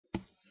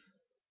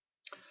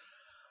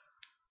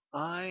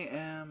I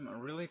am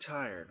really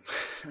tired.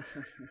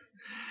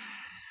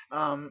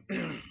 um,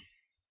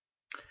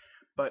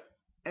 but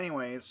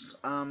anyways,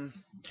 I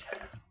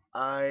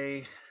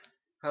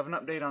have an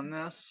update on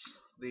this.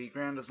 The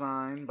grand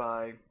design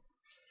by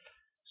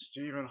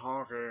Stephen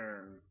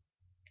Hawking.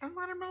 I'm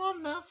not old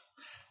enough.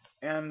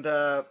 And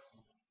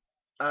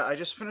I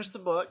just finished the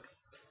book.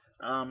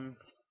 Um,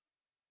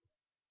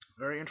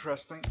 Very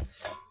interesting.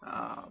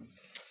 Um,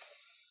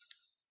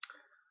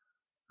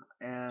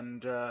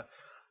 and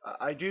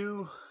I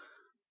do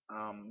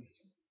um,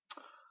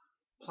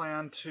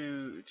 plan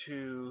to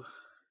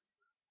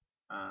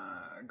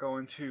go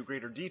into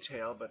greater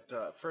detail, but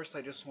first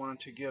I just wanted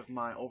to give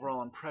my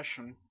overall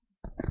impression,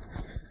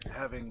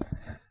 having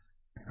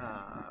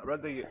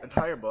read the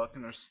entire book,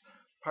 and there's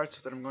parts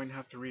that I'm going to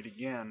have to read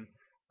again.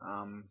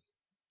 Um,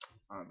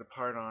 the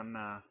part on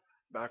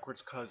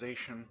backwards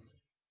causation,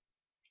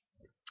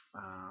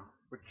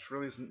 which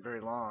really isn't very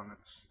long.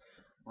 It's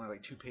only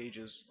like 2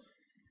 pages.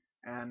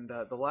 And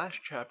the last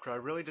chapter, I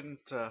really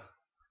didn't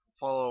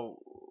follow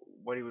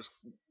what he was,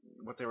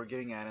 what they were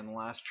getting at in the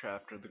last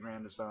chapter, the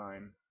grand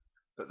design.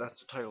 That's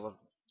the title of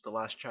the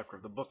last chapter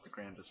of the book, the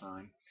grand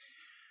design.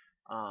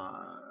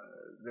 Uh,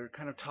 they're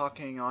kind of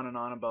talking on and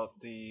on about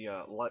the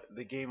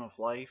game of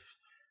life,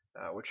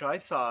 which I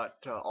thought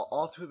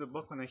all through the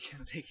book when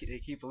they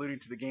keep alluding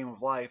to the game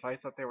of life, I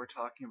thought they were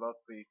talking about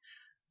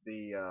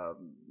the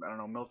I don't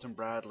know, Milton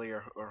Bradley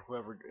or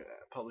whoever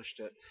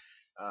published it,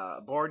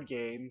 board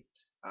game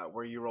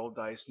where you roll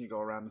dice and you go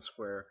around the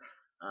square.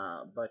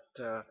 But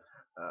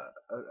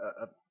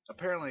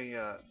apparently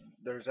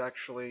there's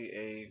actually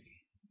a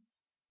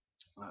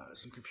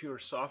some computer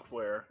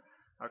software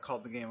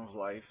called the Game of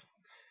Life,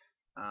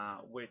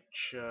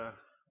 which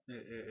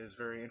is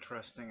very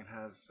interesting and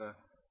has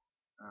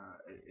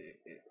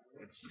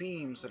it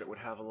seems that it would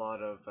have a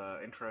lot of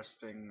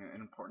interesting and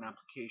important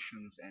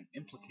applications and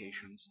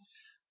implications.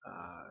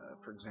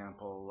 For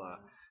example,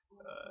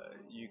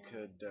 you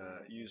could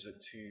use it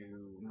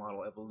to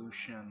model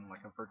evolution, like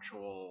a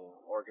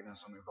virtual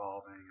organism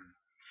evolving.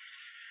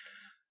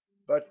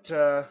 But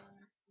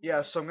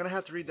yeah, so I'm gonna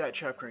have to read that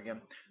chapter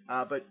again.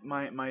 But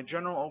my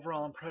general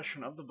overall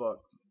impression of the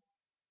book,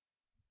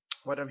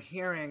 what I'm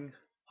hearing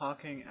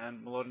Hawking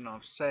and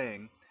Molodinov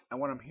saying, and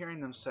what I'm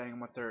hearing them saying,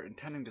 what they're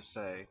intending to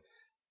say,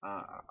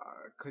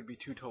 could be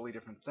two totally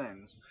different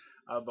things.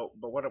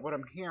 But what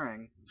I'm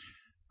hearing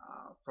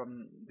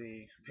from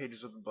the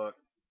pages of the book,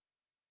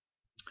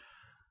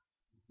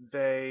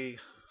 they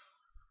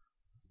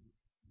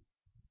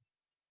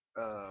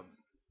uh,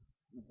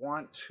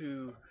 want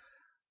to.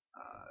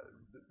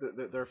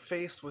 They're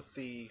faced with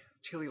the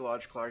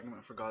teleological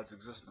argument for God's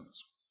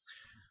existence,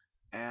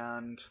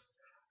 and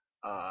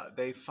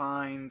they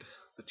find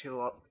the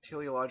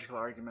teleological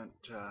argument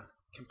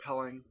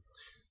compelling,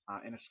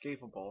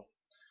 inescapable,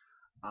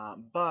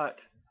 but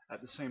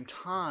at the same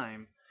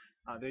time,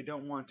 they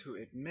don't want to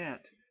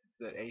admit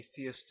that a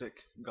theistic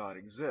God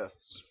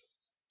exists.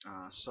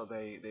 So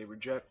they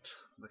reject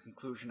the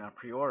conclusion a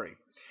priori.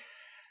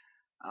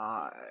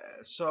 Uh,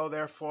 so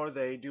therefore,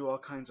 they do all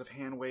kinds of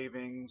hand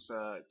wavings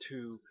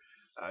to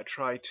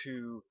try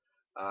to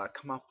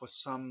come up with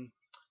some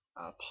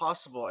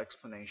possible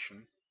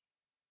explanation,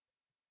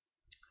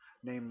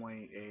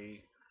 namely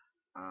a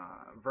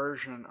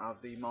version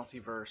of the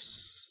multiverse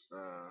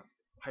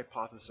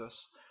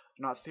hypothesis,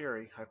 not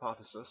theory,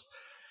 hypothesis,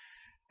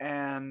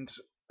 and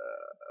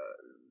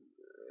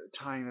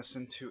tying this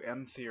into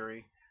M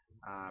theory,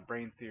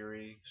 brain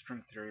theory,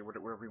 string theory,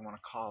 whatever you want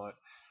to call it.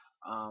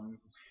 Um,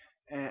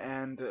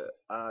 and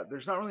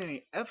there's not really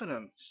any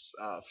evidence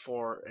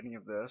for any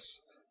of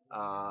this,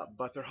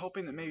 but they're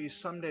hoping that maybe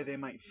someday they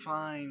might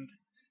find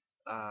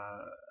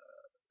uh,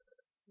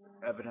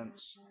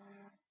 evidence,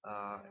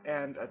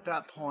 and at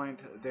that point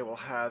they will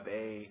have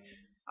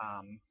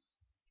um,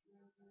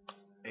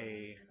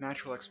 a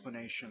natural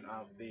explanation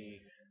of the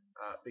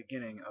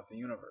beginning of the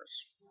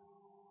universe,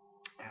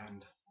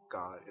 and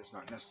God is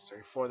not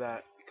necessary for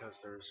that because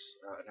there's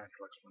a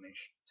natural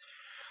explanation.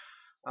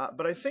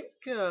 But I think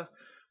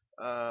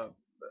uh,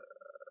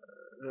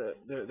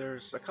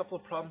 there's a couple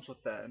of problems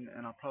with that,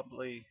 and I'll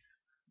probably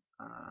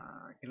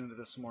get into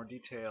this in more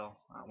detail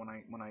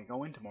when I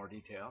go into more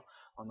detail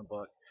on the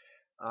book.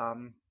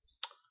 Um,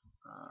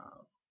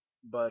 uh,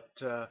 but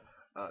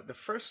the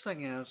first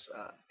thing is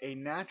a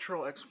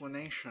natural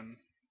explanation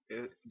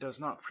does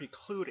not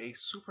preclude a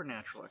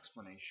supernatural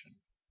explanation.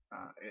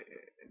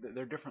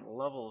 There are different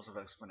levels of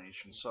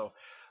explanation. So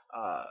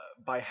uh,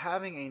 by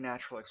having a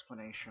natural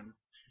explanation,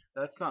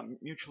 that's not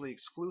mutually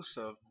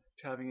exclusive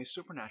to having a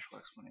supernatural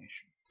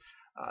explanation.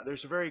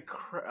 There's a very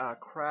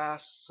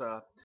crass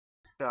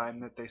paradigm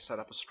that they set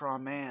up, a straw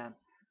man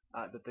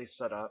that they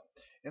set up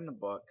in the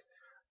book,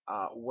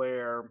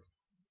 where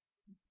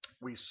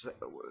we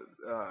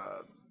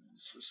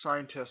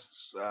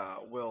scientists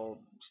will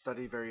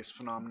study various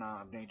phenomena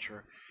of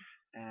nature,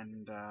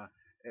 and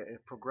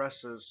it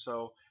progresses.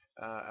 So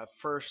at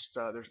first,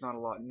 there's not a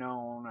lot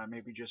known,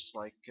 maybe just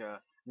like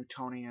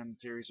Newtonian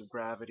theories of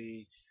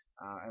gravity,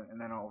 and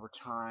then over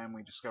time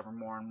we discover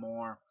more and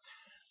more.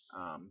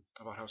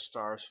 about how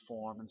stars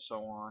form and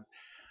so on.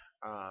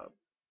 Uh,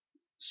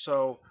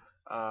 so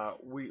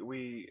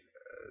we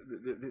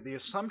the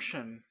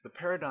assumption, the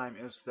paradigm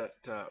is that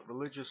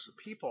religious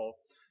people,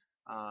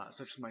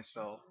 such as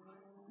myself,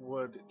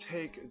 would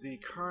take the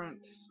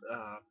current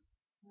uh,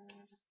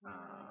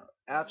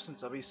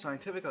 absence of a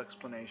scientific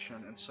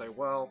explanation and say,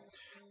 well,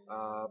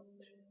 uh,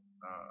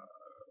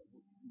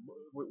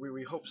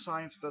 we hope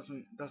science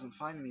doesn't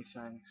find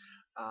anything,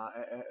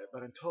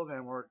 but until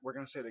then, we're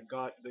going to say that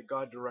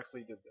God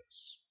directly did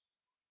this.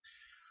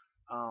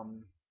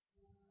 Um,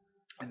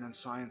 and then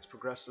science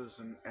progresses,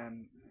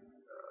 and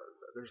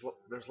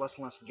there's less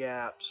and less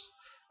gaps.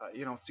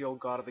 It's the old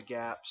God of the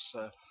gaps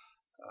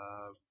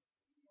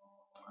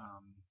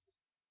um,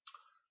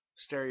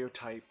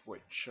 stereotype,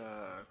 which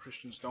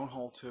Christians don't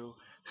hold to.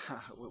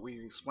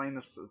 We explained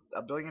this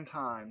a billion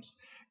times.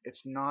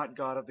 It's not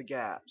God of the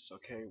gaps.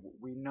 Okay,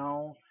 we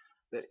know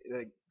that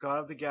God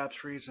of the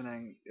gaps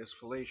reasoning is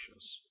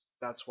fallacious.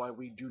 That's why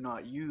we do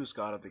not use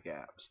God of the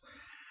gaps.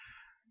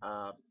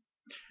 Uh,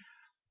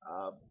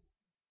 uh,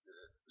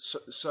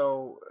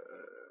 so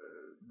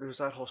there's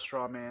that whole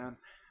straw man.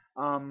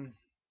 Um,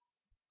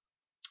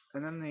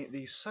 and then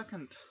the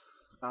second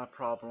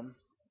problem,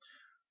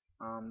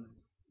 um,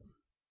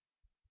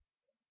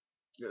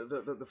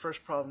 the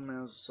first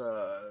problem is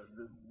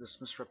this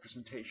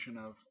misrepresentation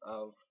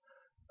of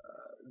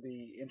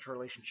the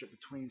interrelationship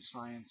between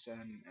science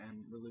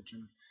and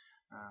religion,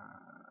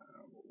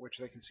 which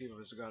they conceive of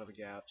as the God of the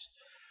gaps.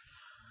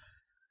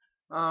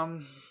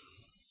 Um,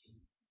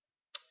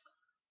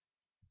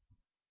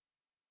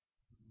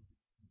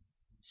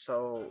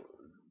 so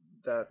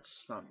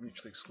that's not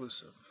mutually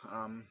exclusive.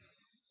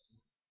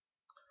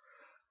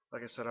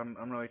 Like I said,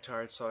 I'm really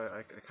tired, so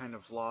I kind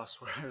of lost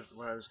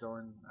where I was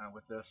going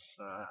with this.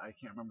 I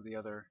can't remember the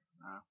other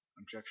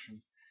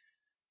objection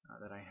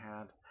that I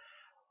had.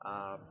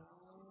 Um,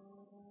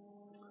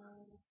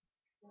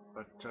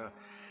 but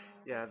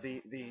yeah,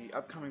 the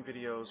upcoming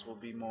videos will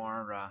be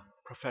more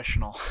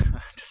professional,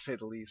 to say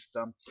the least.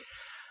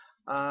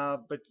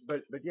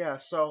 But yeah,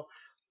 so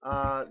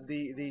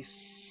the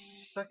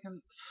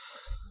second,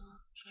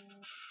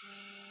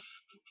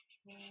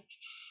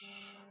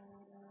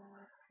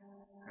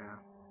 yeah,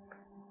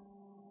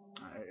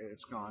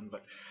 it's gone.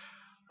 But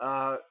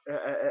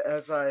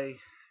as I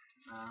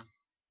uh,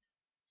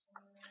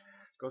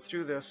 go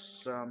through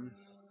this,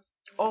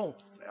 oh,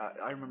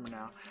 I remember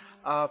now.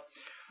 Uh,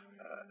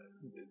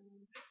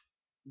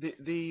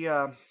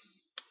 the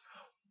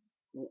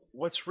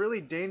what's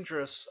really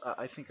dangerous,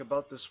 I think,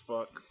 about this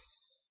book,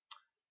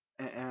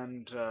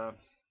 and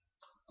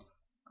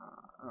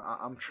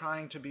I'm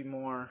trying to be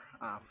more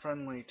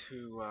friendly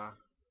to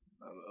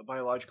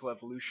biological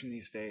evolution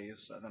these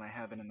days than I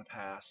have been in the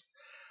past.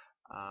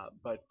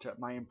 But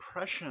my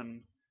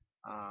impression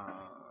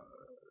uh,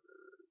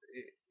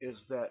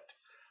 is that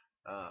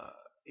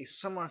a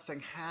similar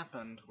thing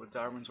happened with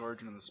Darwin's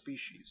Origin of the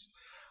Species.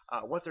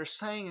 What they're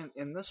saying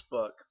in this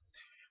book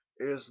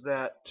is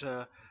that,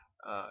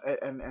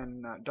 and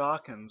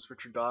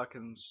Richard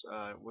Dawkins,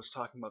 was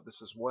talking about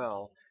this as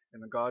well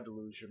in The God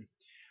Delusion.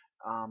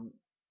 Um,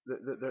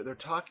 they're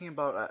talking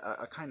about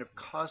a kind of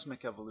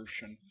cosmic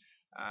evolution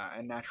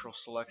and natural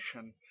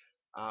selection,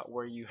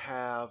 where you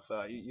have,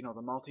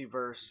 the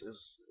multiverse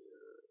is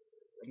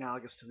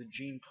analogous to the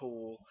gene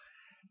pool,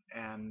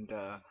 and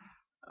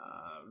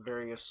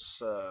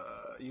various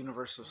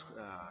universes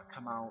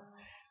come out,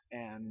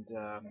 and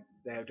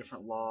they have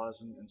different laws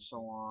and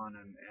so on,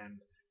 and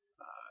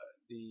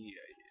the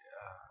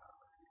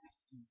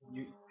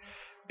you,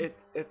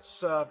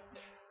 it's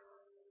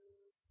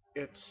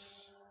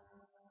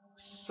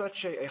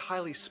such a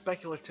highly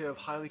speculative,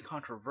 highly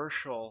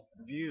controversial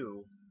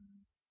view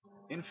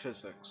in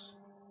physics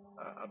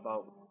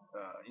about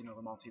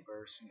the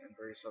multiverse and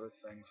various other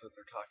things that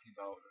they're talking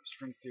about.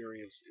 String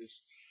theory is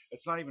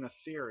it's not even a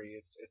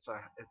theory.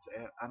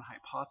 An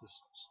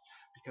hypothesis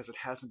because it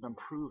hasn't been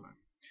proven.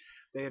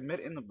 They admit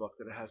in the book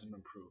that it hasn't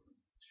been proven.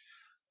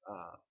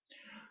 Uh,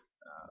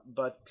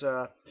 but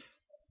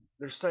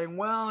they're saying,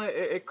 well,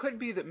 it could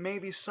be that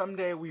maybe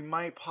someday we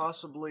might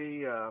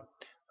possibly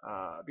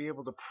be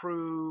able to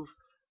prove,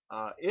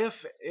 if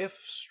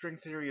string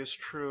theory is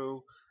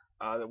true,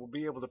 that we'll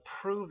be able to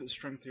prove that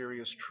string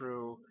theory is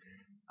true,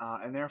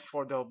 and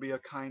therefore there'll be a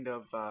kind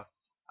of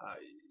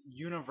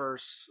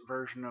universe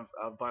version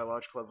of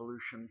biological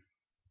evolution.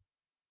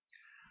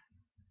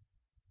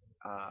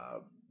 Uh,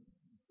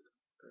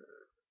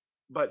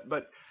 but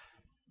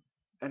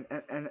and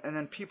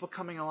then people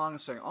coming along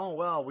and saying, oh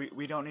well,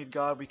 we don't need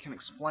God, we can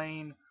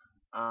explain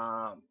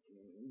uh,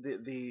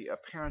 the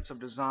appearance of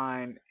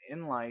design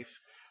in life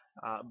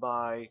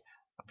by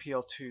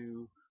appeal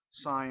to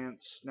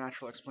science,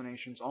 natural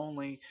explanations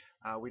only.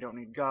 We don't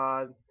need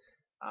God.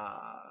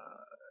 Uh,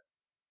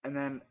 and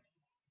then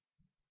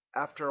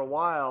after a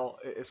while,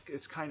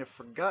 it's kind of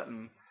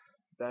forgotten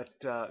that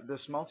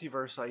this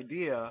multiverse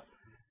idea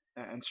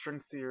and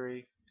string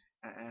theory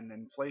and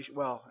inflation,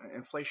 well,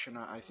 inflation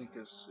I think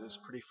is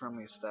pretty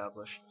firmly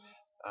established.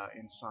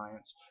 in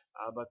science,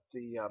 but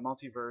the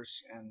multiverse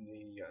and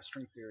the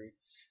string theory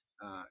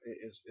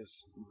is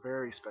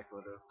very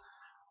speculative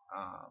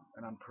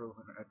and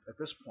unproven at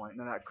this point.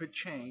 Now that could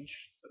change.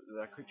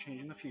 That could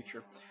change in the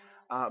future.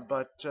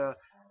 But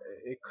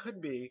it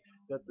could be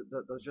that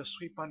they'll just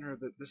sweep under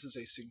that this is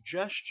a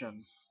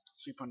suggestion,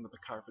 sweep under the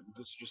carpet.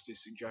 This is just a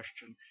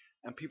suggestion,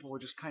 and people will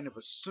just kind of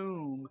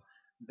assume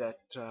that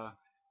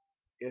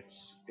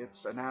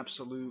it's an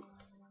absolute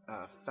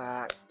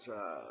fact.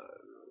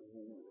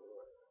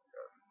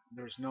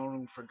 There's no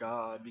room for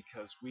God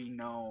because we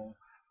know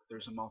that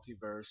there's a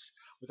multiverse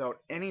without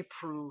any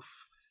proof.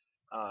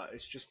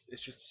 It's just a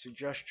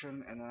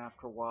suggestion, and then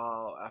after a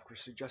while, after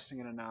suggesting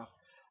it enough,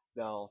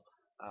 they'll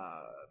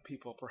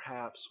people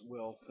perhaps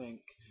will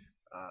think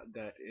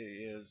that it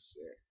is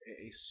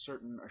a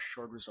certain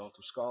assured result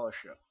of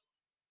scholarship.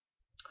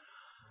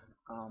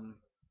 Um,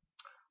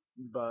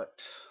 but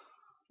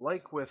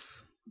like with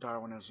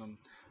Darwinism,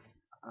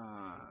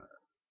 uh,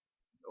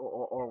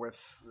 or with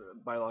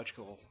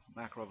biological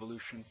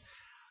macroevolution,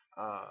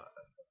 uh,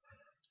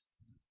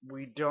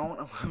 we don't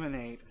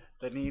eliminate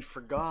the need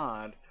for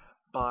God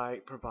by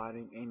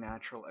providing a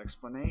natural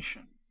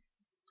explanation.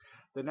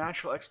 The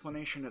natural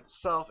explanation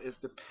itself is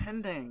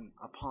depending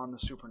upon the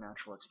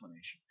supernatural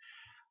explanation.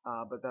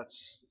 But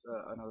that's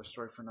another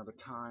story for another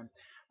time,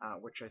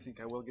 which I think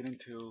I will get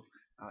into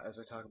as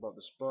I talk about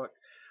this book.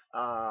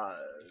 Uh,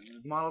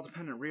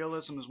 Model-dependent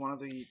realism is one of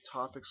the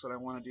topics that I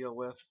want to deal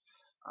with.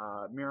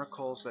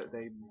 Miracles, that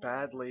they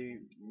badly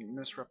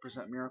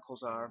misrepresent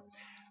miracles are.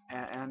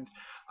 And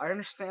I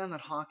understand that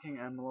Hawking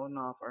and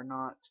Milonov are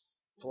not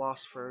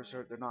philosophers,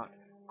 or they're not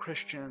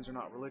Christians, they're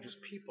not religious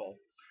people.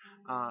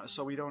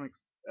 So we don't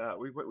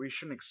we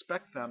shouldn't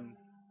expect them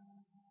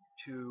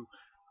to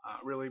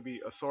really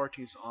be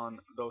authorities on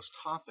those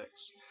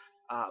topics.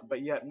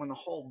 But yet, when the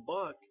whole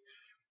book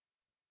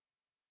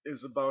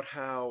is about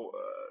how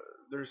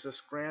there's this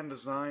grand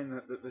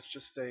design that's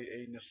just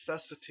a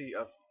necessity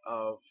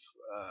of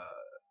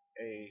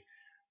a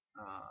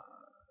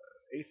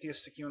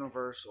atheistic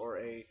universe, or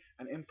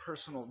an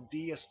impersonal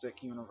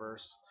deistic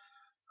universe,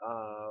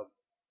 uh,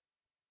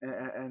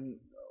 and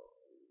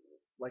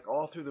like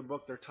all through the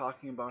book, they're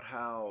talking about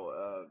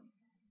how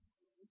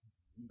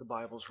the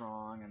Bible's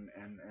wrong,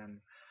 and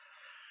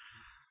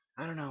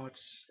I don't know.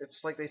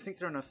 It's like they think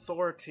they're an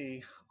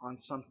authority on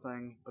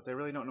something, but they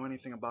really don't know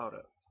anything about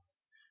it.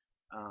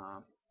 Uh,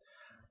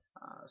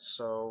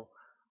 so,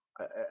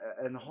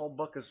 and the whole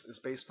book is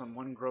based on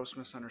one gross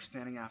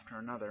misunderstanding after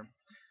another.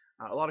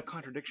 A lot of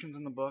contradictions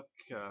in the book.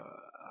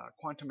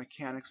 Quantum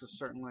mechanics is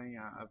certainly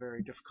a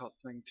very difficult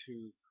thing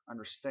to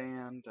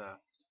understand.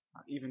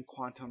 Even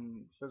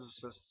quantum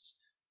physicists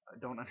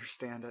don't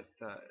understand it,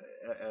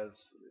 as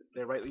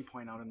they rightly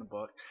point out in the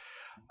book.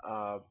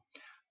 Uh,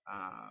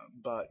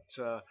 but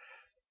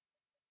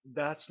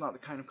that's not the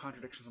kind of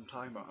contradictions I'm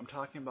talking about. I'm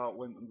talking about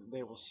when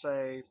they will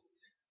say,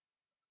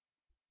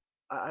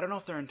 I don't know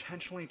if they're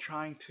intentionally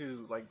trying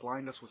to like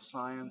blind us with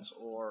science,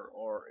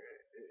 or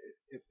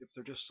if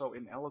they're just so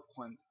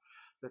ineloquent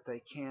that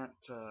they can't.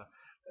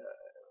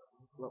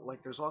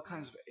 Like there's all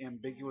kinds of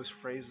ambiguous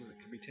phrases that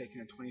can be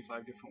taken in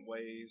 25 different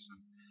ways,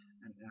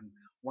 and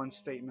one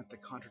statement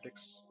that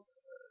contradicts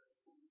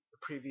the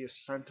previous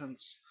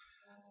sentence.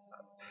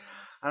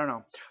 I don't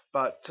know,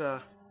 but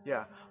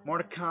yeah, more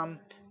to come.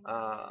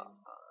 Uh,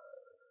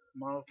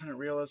 Model dependent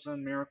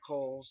realism,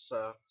 miracles.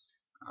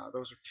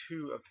 Those are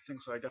two of the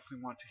things that I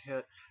definitely want to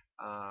hit.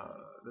 Uh,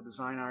 the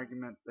design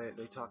argument,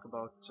 they talk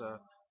about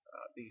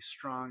the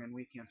strong and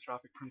weak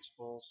anthropic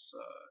principles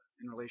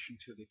in relation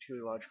to the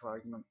teleological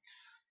argument.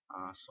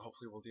 So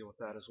hopefully we'll deal with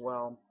that as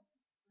well.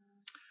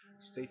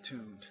 Stay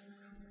tuned.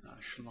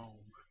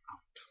 Shalom.